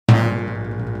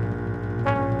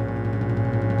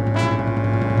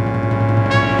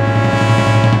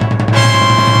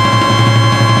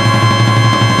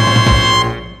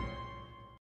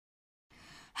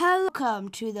welcome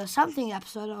to the something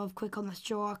episode of Quick on the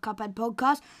Straw Cuphead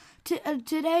podcast.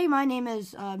 Today, my name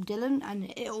is Dylan,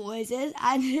 and it always is,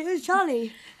 and here's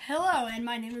Charlie. Hello, and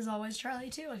my name is always Charlie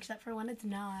too, except for when it's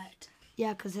not.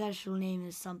 Yeah, because his actual name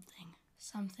is something.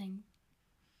 Something.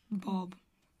 Bob.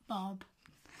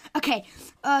 Okay,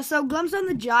 so Glumstone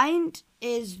the Giant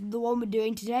is the one we're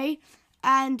doing today,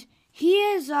 and he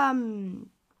is, he's a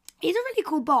really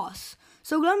cool boss.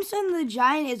 So Glumstone the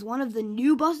Giant is one of the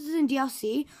new bosses in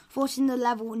DLC, forcing the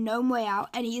level Gnome Way Out,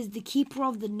 and he is the keeper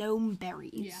of the gnome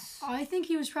berries. Yeah. I think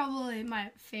he was probably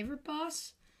my favorite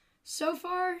boss so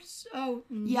far. So,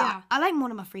 yeah. I like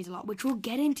Mortimer Freeze a lot, which we'll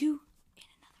get into in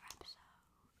another episode.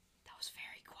 That was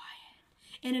very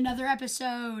quiet. In another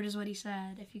episode is what he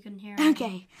said, if you couldn't hear him.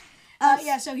 Okay.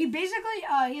 So he basically,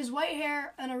 he has white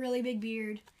hair and a really big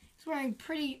beard. He's wearing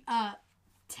pretty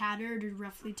tattered or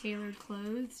roughly tailored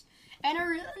clothes. And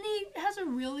he has a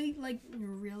really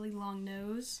long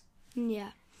nose.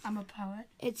 Yeah. I'm a poet.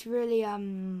 It's really,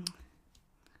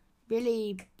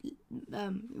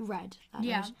 red.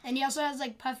 Yeah. And he also has,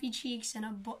 puffy cheeks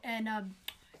and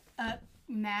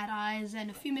mad eyes and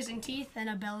a few missing teeth and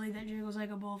a belly that jiggles like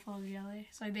a bowl full of jelly.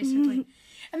 So, basically,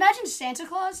 imagine Santa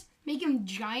Claus, make him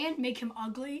giant, make him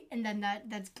ugly, and then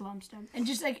that's Glumstone. And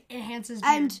just, enhance his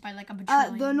beard by, a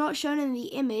bajillion. Though not shown in the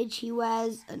image, he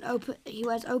wears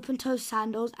open-toe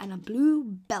sandals and a blue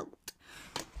belt.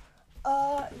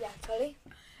 Yeah, Tony?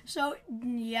 So,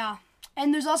 yeah.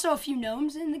 And there's also a few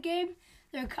gnomes in the game.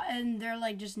 They're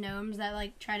just gnomes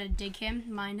that try to dig him,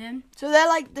 mine him. So they're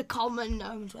the common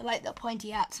gnomes with the pointy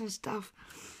hats and stuff.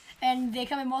 And they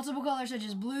come in multiple colors such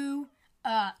as blue,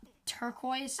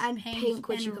 turquoise, and pink,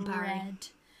 which you can red. parry.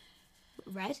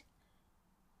 Red?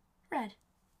 Red.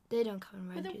 They don't come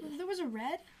in red. There was a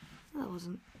red? No, there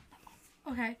wasn't.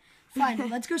 Okay, fine.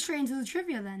 Let's go straight into the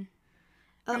trivia then.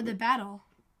 Or the battle.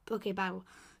 Okay, battle.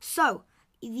 So,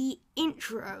 the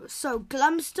intro. So,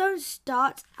 Glumstone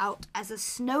starts out as a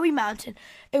snowy mountain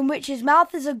in which his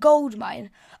mouth is a gold mine.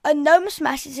 A gnome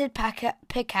smashes his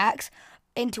pickaxe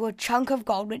into a chunk of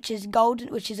gold, which is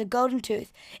a golden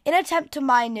tooth. In an attempt to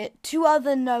mine it, two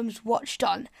other gnomes watched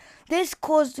on. This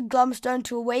caused Glumstone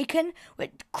to awaken,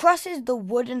 which crosses the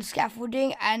wooden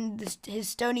scaffolding, and his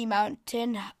stony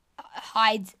mountain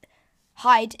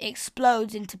hide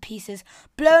explodes into pieces,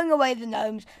 blowing away the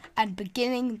gnomes and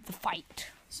beginning the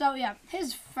fight. So, yeah,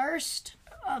 his first...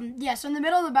 so in the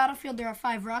middle of the battlefield, there are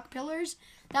 5 rock pillars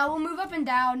that will move up and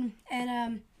down,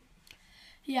 and,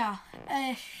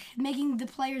 making the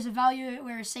players evaluate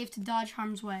where it's safe to dodge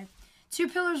harm's way. 2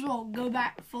 pillars will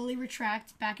fully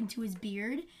retract back into his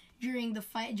beard during the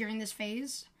fight, during this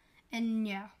phase, and,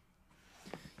 yeah.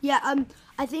 Yeah,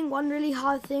 I think one really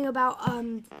hard thing about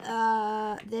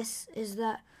this is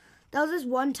that there was this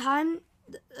one time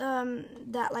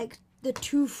that the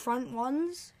 2 front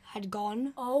ones had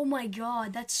gone. Oh my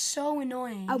god, that's so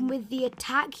annoying. And with the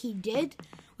attack he did,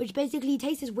 which basically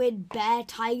takes this weird bear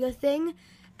tiger thing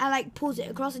and pulls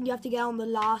it across, and you have to get on the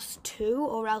last 2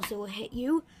 or else it will hit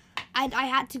you. And I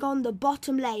had to go on the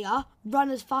bottom layer, run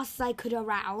as fast as I could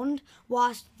around,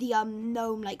 whilst the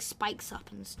gnome spikes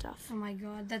up and stuff. Oh my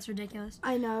god, that's ridiculous.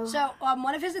 I know. So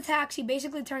one of his attacks, he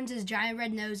basically turns his giant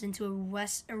red nose into a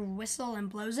whistle and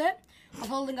blows it, while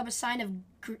holding up a sign of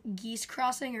geese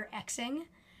crossing or Xing,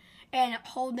 and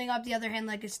holding up the other hand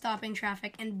like it's stopping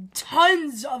traffic, and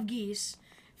tons of geese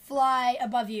fly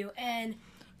above you. And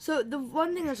so the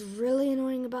one thing that's really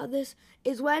annoying about this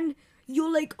is when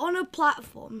you're on a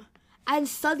platform and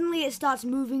suddenly it starts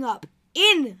moving up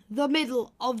in the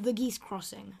middle of the geese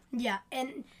crossing. Yeah,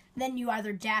 and then you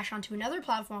either dash onto another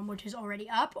platform which is already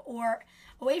up or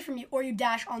away from you, or you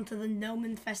dash onto the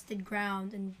gnome-infested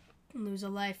ground and lose a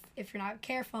life if you're not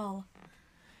careful.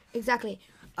 Exactly.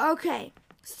 Okay,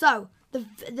 so the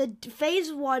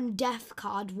phase 1 death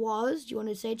card was... Do you want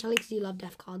to say it, Charlie? Because you love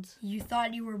death cards. You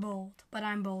thought you were bold, but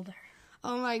I'm bolder.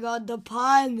 Oh my god, the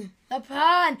pun. The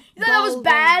pun. You thought that was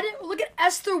bad? Look at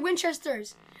Esther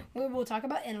Winchester's. We'll talk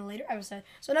about it in a later episode.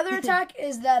 So another attack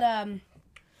is that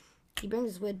he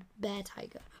brings this weird bear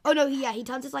tiger. Oh no, he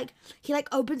turns his he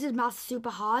opens his mouth super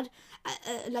hard,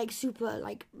 super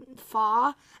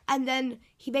far, and then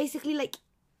he basically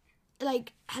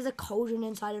has a cauldron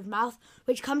inside of his mouth,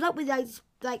 which comes up with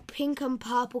pink and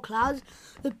purple clouds.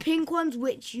 The pink ones,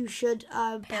 which you should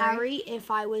parry if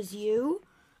I was you.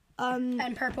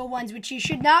 And purple ones, which you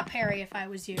should not parry if I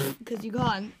was you. Because you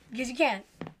can't. Because you can't.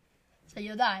 So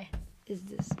you'll die. Is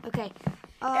this okay?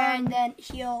 And then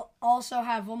he'll also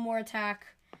have one more attack.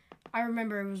 I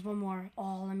remember it was one more.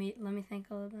 Oh, let me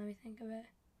think of it.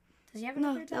 Does he have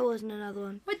another attack? No, that wasn't another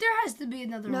one. But there has to be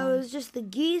another one. No, it was just the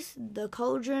geese, the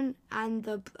cauldron, and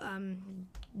the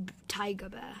tiger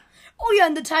bear. Oh yeah,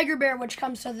 and the tiger bear, which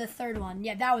comes to the third one.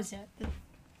 Yeah, that was it.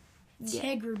 The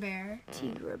tiger bear.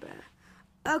 Tiger bear.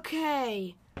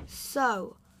 Okay,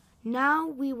 so now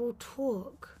we will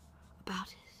talk about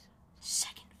his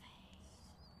Second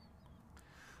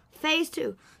phase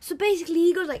 2. So basically,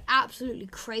 he goes like absolutely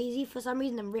crazy for some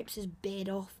reason and rips his beard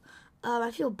off.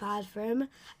 I feel bad for him.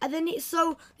 And then this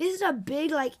is a big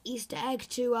like Easter egg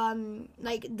to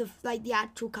like the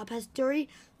actual Cuphead story,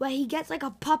 where he gets like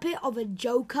a puppet of a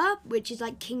Joker, which is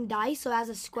like King Dice, so it has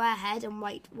a square head and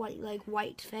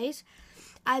white face.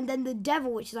 And then the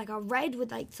devil, which is like a red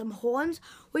with like some horns,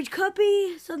 which could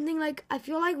be something like, I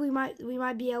feel like we might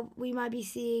be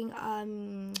seeing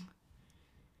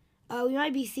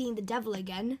the devil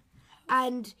again.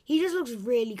 And he just looks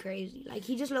really crazy. Like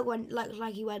he just looks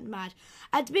like he went mad.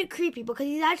 And it's a bit creepy because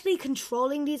he's actually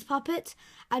controlling these puppets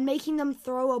and making them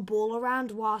throw a ball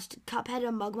around whilst Cuphead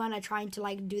and Mugman are trying to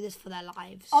like do this for their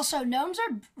lives. Also, gnomes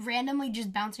are randomly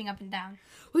just bouncing up and down,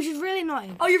 Which is really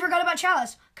annoying. Oh, you forgot about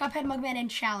Chalice. Cuphead, Mugman, and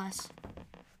Chalice.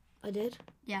 I did?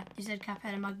 Yeah, you said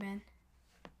Cuphead and Mugman.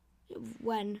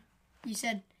 When? You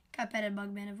said Cuphead and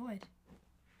Mugman and Void.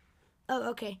 Oh,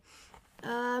 okay.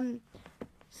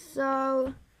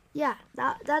 So yeah,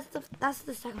 that's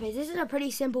the second phase. This is a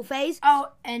pretty simple phase.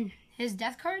 Oh, and his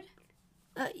death card?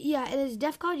 Yeah, it is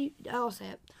death card. I'll say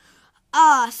it.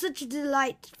 Such a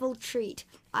delightful treat.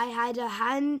 I had a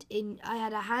hand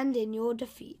in your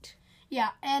defeat.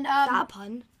 Yeah, and Is that a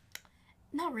pun?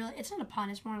 Not really. It's not a pun.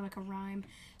 It's more like a rhyme.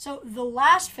 So the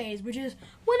last phase, which is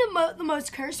one of the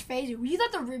most cursed phases. You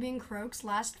thought the Ruby and Croak's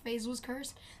last phase was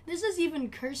cursed. This is even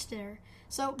cursedder.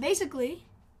 So basically,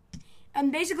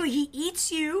 he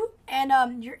eats you,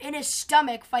 and you're in his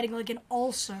stomach fighting like an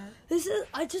ulcer.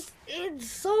 It's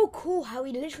so cool how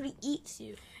he literally eats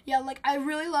you. Yeah, like I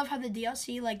really love how the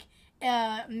DLC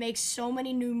makes so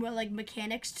many new like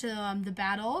mechanics to the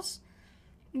battles.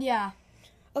 Yeah.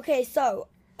 Okay, so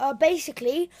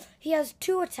basically he has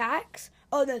 2 attacks.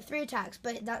 Oh no, 3 attacks,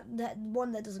 but that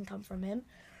one that doesn't come from him.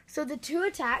 So the 2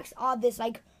 attacks are there's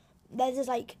this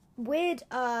weird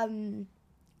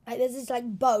there's this like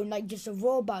bone, like just a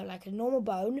raw bone, like a normal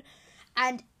bone,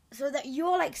 and so that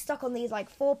you're like stuck on these like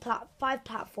 5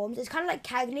 platforms. It's kind of like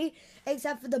Cagney,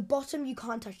 except for the bottom you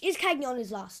can't touch. It's Cagney on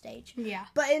his last stage. Yeah.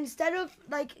 But instead of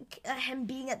like him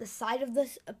being at the side of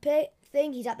this pit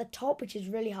thing, he's at the top, which is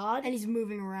really hard. And he's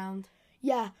moving around.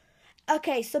 Yeah.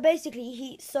 Okay, so basically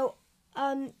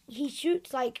he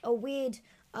shoots like a weird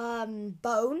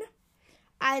bone,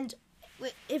 and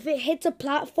if it hits a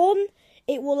platform,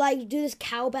 it will like do this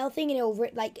cowbell thing, and it'll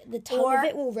like the tongue of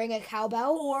it will ring a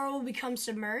cowbell, or it will become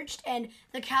submerged, and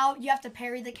you have to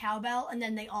parry the cowbell, and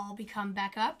then they all become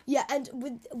back up. Yeah, and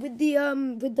with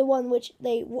the one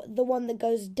the one that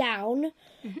goes down,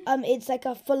 it's like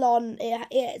a full on.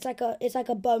 It's like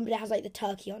a bone, but it has like the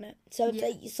turkey on it. So it's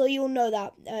like, so you'll know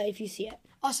that if you see it.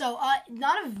 Also,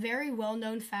 not a very well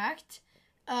known fact.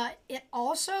 There's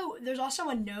also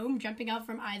a gnome jumping out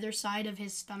from either side of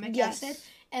his stomach acid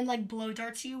and like blow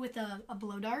darts you with a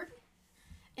blow dart.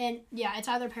 And yeah, it's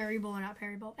either parryable or not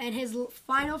parryable. And his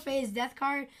final phase death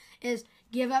card is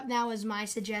 "Give up now is my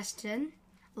suggestion,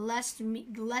 lest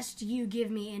you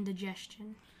give me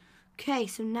indigestion." Okay,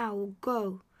 so now we'll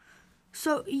go.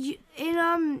 So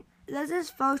there's this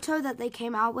photo that they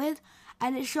came out with,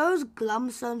 and it shows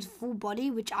Glumstone's full body,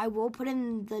 which I will put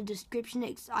in the description.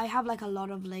 I have like a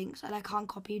lot of links, and I can't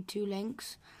copy 2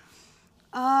 links.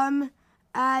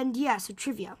 And yeah, so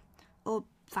trivia or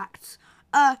facts.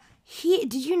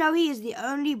 Did you know he is the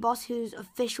only boss whose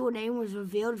official name was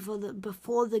revealed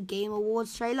before the Game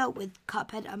Awards trailer with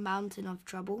Cuphead: A Mountain of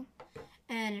Trouble?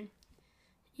 And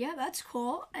yeah, that's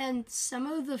cool. And some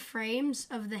of the frames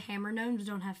of the hammer gnomes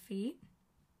don't have feet.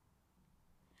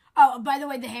 Oh, by the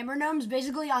way, the hammer gnomes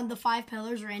basically on the 5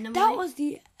 pillars randomly. That was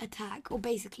the attack, or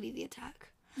basically the attack.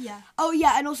 Yeah. Oh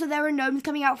yeah, and also there are gnomes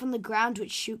coming out from the ground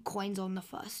which shoot coins on the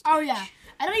first. Oh yeah.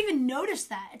 I don't even notice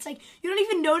that. It's like you don't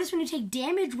even notice when you take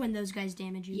damage when those guys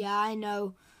damage you. Yeah, I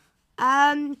know.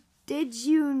 Did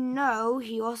you know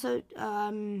he also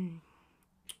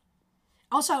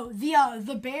Also,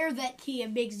 the bear that he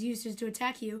makes uses to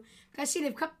attack you. Guys, see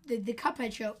the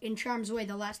Cuphead show in Charm's Way,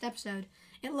 the last episode.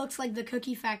 It looks like the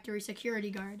Cookie Factory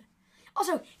security guard.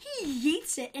 Also, he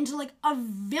yeets it into like a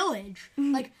village,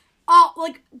 like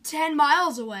 10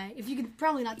 miles away. If you could,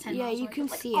 probably not 10 miles away. Yeah, you can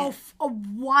but, see it. it. A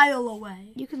while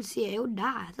away. You can see it. It'll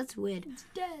die. That's weird. It's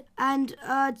dead. And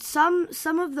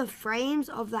some of the frames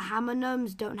of the hammer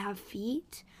gnomes don't have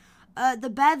feet. The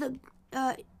bear that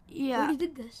yeah. Already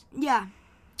did this. Yeah.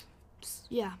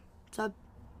 Yeah. So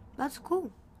that's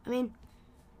cool. I mean,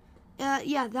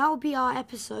 yeah, that will be our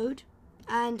episode.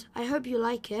 and I hope you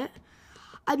like it.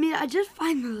 I mean, I just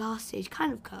find the last stage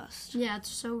kind of cursed. Yeah, it's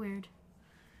so weird.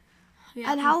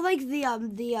 Yeah. And how like the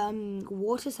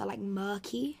waters are like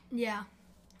murky. Yeah.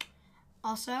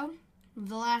 Also,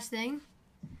 the last thing,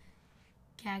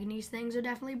 Cagney's things are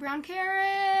definitely brown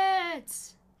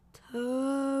carrots.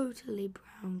 Totally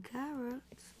brown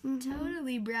carrots.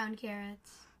 Totally brown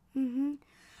carrots.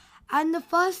 And the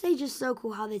first stage is so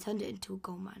cool how they turned it into a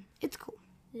gold mine. It's cool.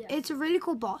 Yeah. It's a really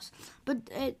cool boss, but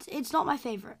it's not my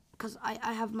favorite because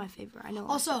I have my favorite. I know.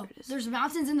 Also, there's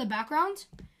mountains in the background,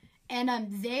 and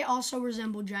they also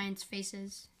resemble giants'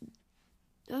 faces.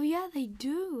 Oh yeah, they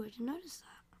do. I didn't notice that.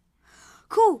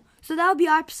 Cool. So that'll be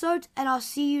our episode, and I'll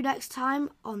see you next time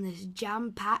on this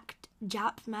jam-packed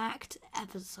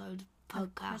episode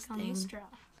podcasting.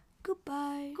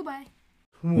 Goodbye. Goodbye.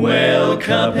 Well,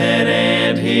 Cuphead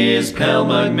and his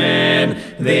Pelmug man,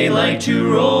 they like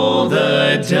to roll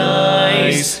the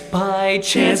dice. By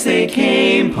chance they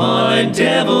came upon a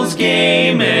devil's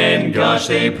game, and gosh,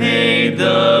 they paid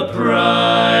the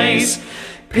price.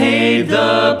 Paid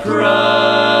the price.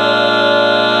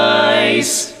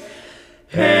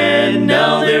 And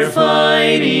now they're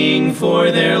fighting for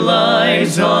their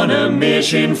lives on a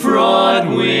mission fraught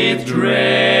with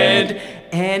dread.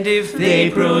 And if they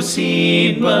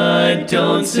proceed but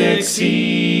don't succeed,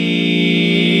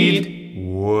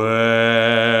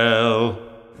 well,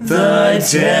 the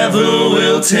devil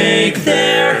will take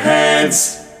their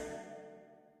heads.